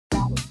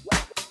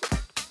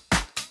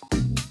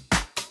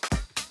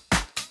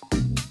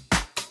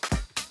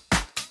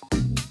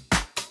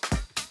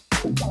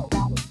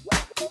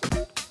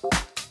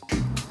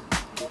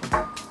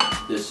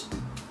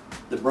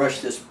brush,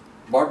 this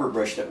barber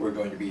brush that we're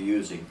going to be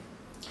using,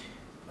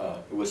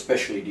 it was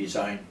specially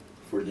designed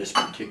for this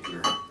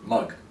particular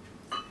mug.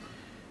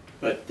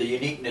 But the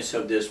uniqueness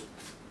of this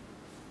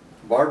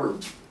barber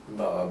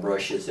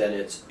brush is that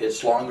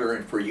it's longer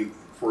and for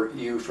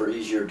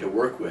easier to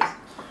work with,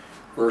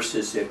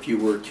 versus if you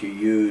were to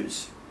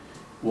use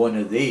one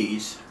of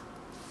these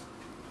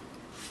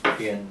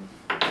in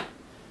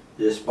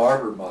this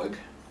barber mug,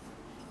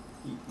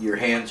 your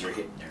hands are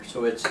hitting there.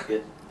 So it's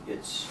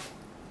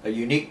a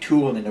unique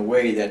tool in a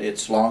way that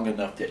it's long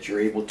enough that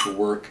you're able to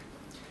work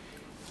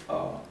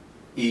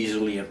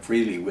easily and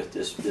freely with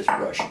this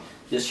brush.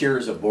 This here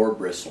is a boar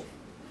bristle.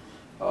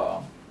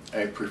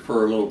 I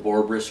prefer a little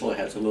boar bristle. It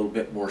has a little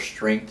bit more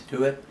strength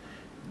to it,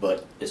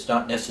 but it's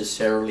not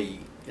necessarily,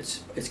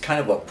 it's kind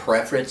of a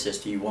preference as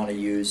to you want to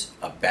use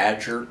a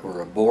badger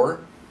or a boar.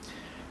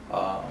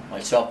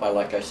 Myself,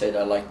 like I said,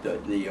 I like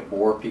the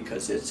boar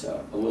because it's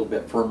a little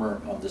bit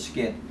firmer on the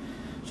skin.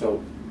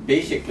 So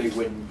basically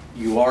when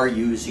you are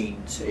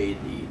using, say,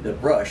 the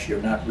brush,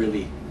 you're not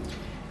really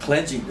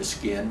cleansing the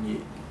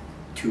skin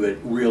to a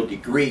real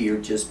degree. You're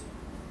just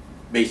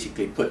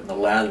basically putting the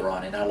lather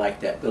on, and I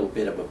like that little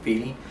bit of a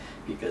feeling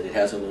because it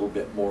has a little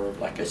bit more,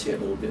 like I said, a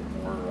little bit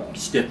more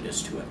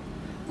stiffness to it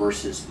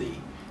versus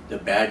the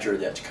badger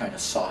that's kind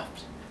of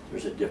soft.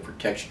 There's a different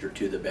texture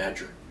to the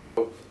badger.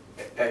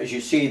 As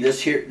you see,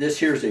 this here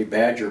is a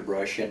badger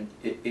brush, and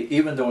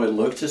even though it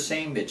looks the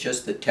same, it's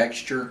just the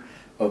texture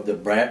of the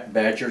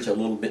badger is a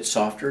little bit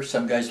softer.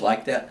 Some guys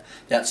like that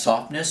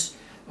softness.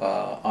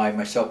 I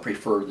myself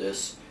prefer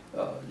this,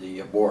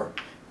 the boar.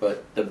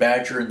 But the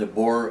badger and the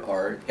boar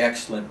are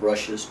excellent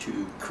brushes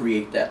to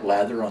create that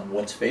lather on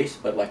one's face.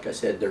 But like I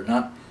said, they're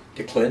not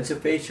to cleanse the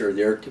face; they're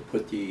there to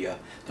put the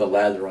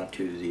lather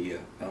onto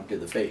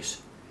the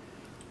face.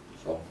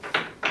 So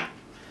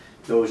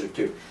those are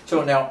two.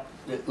 So now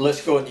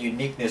let's go in the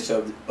uniqueness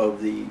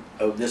of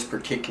this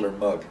particular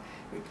mug.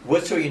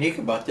 What's so unique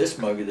about this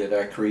mug that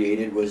I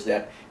created was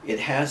that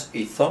it has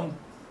a thumb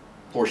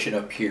portion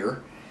up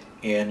here,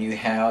 and you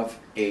have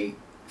a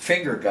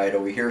finger guide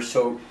over here.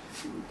 So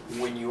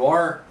when you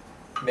are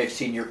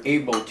mixing, you're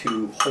able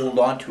to hold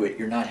on to it.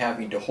 You're not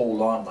having to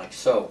hold on like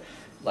so,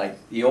 like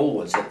the old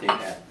ones that they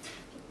had.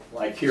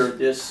 Like here,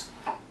 this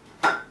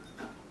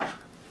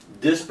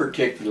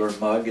particular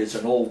mug is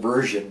an old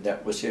version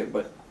that was here,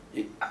 but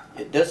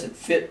it doesn't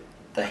fit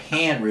the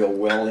hand real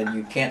well, and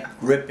you can't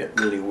grip it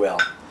really well.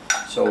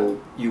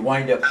 So you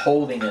wind up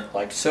holding it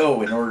like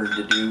so in order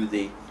to do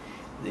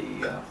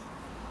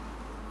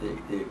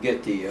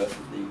get the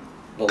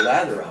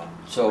lather out.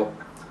 So,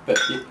 but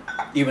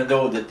even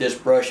though that this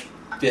brush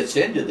fits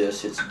into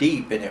this, it's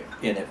deep and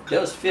it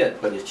does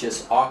fit, but it's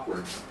just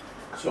awkward.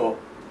 So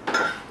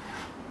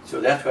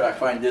that's what I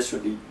find this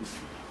would be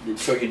the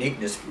so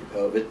uniqueness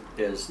of it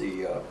is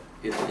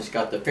it's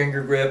got the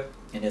finger grip,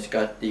 and it's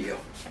got the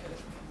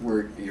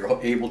where you're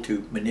able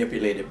to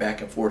manipulate it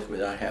back and forth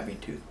without having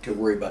to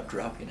worry about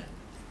dropping it.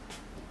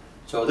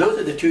 So those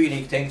are the two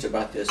unique things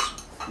about this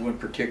one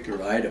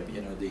particular item.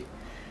 You know,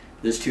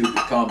 this two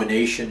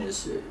combination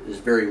is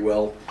very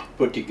well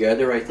put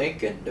together, I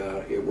think, and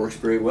it works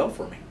very well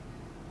for me.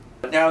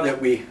 But now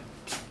that we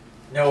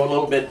know a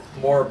little bit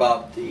more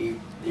about the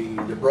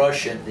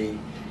brush and the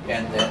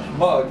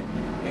mug,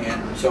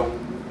 and so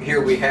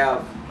here we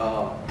have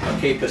a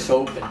cake of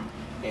soap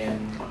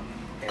and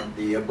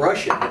the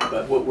brush in it,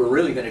 but what we're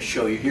really going to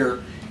show you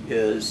here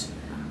is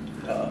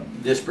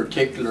this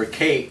particular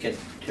cake, and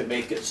to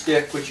make it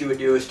stick, what you would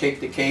do is take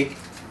the cake,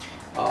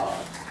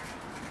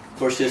 of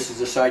course this is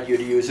the side you'd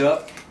use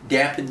up,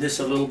 dampen this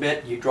a little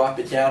bit, you drop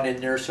it down in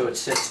there so it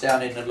sits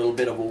down in a little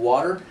bit of a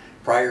water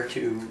prior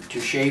to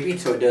shaving,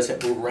 so it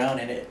doesn't move around,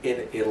 and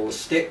it'll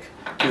stick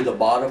to the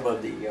bottom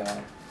of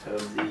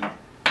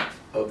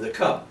the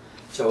cup.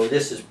 So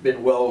this has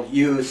been well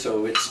used,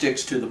 so it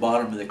sticks to the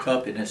bottom of the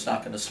cup and it's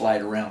not going to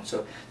slide around.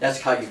 So that's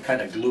how you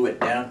kind of glue it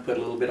down. Put a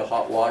little bit of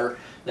hot water,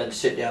 then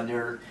sit down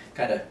there,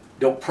 kind of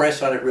don't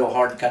press on it real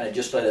hard, kind of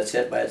just let it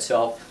set by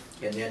itself,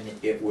 and then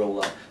it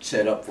will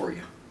set up for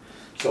you.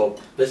 So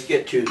let's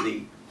get to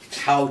the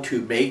how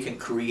to make and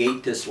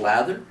create this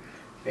lather.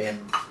 And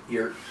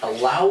you're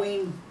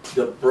allowing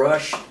the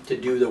brush to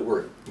do the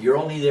work. You're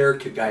only there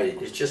to guide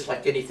it. It's just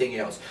like anything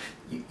else.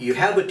 You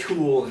have a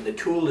tool, and the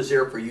tool is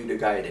there for you to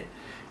guide it.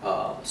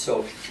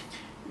 So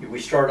we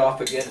start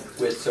off again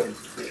with some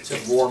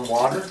warm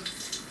water,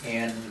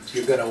 and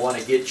you're going to want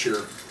to get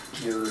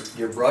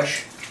your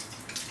brush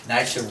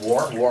nice and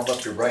warm. Warm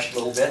up your brush a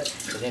little bit,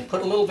 and then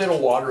put a little bit of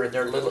water in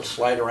there, let it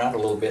slide around a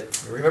little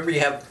bit. And remember, you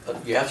have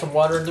some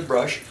water in the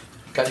brush.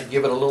 Kind of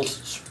give it a little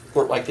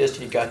squirt like this,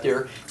 and you got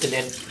there, and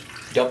then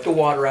dump the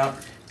water out.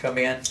 Come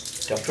in,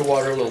 dump the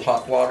water, a little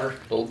hot water,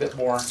 a little bit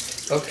more.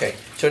 Okay,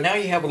 so now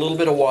you have a little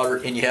bit of water,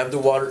 and you have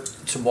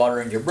some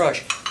water in your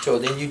brush. So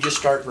then you just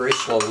start very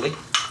slowly.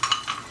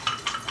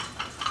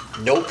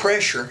 No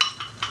pressure.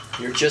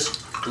 You're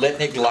just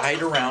letting it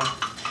glide around.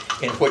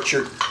 And what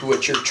you're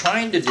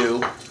trying to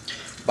do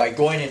by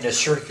going in a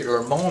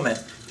circular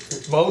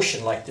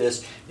motion like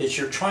this is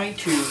you're trying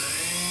to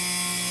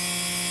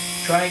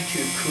trying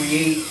to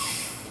create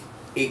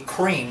a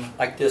cream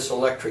like this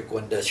electric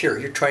one does here.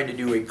 You're trying to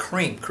do a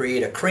cream,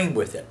 create a cream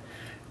with it.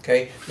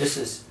 Okay, this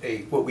is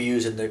what we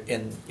use in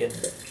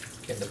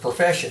the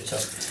profession. So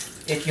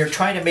you're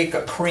trying to make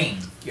a cream.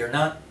 You're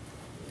not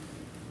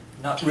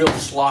real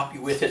sloppy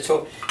with it.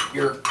 So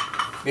you're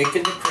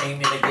making the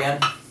cream, and again,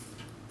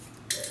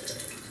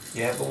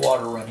 you have the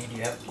water running.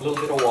 You have a little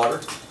bit of water.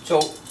 So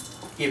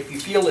if you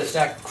feel it's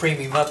not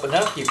creaming up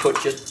enough, you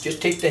put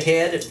just take the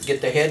head and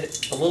get the head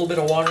a little bit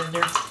of water in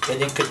there,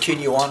 and then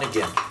continue on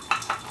again.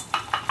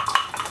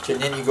 And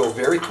then you go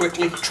very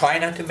quickly. Try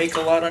not to make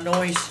a lot of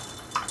noise,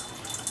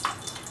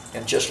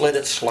 and just let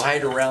it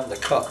slide around the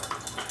cup.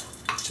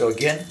 So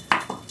again,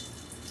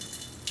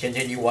 and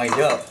then you wind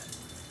up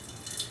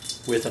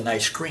with a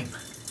nice cream.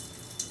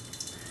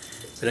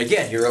 But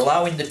again, you're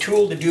allowing the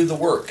tool to do the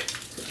work.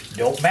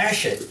 Don't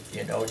mash it,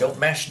 you know, don't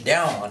mash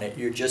down on it.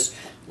 You're just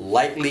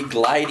lightly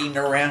gliding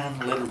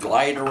around, let it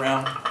glide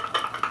around.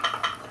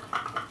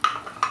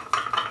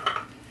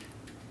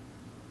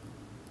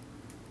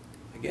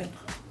 Again,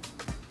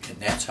 and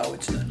that's how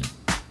it's done.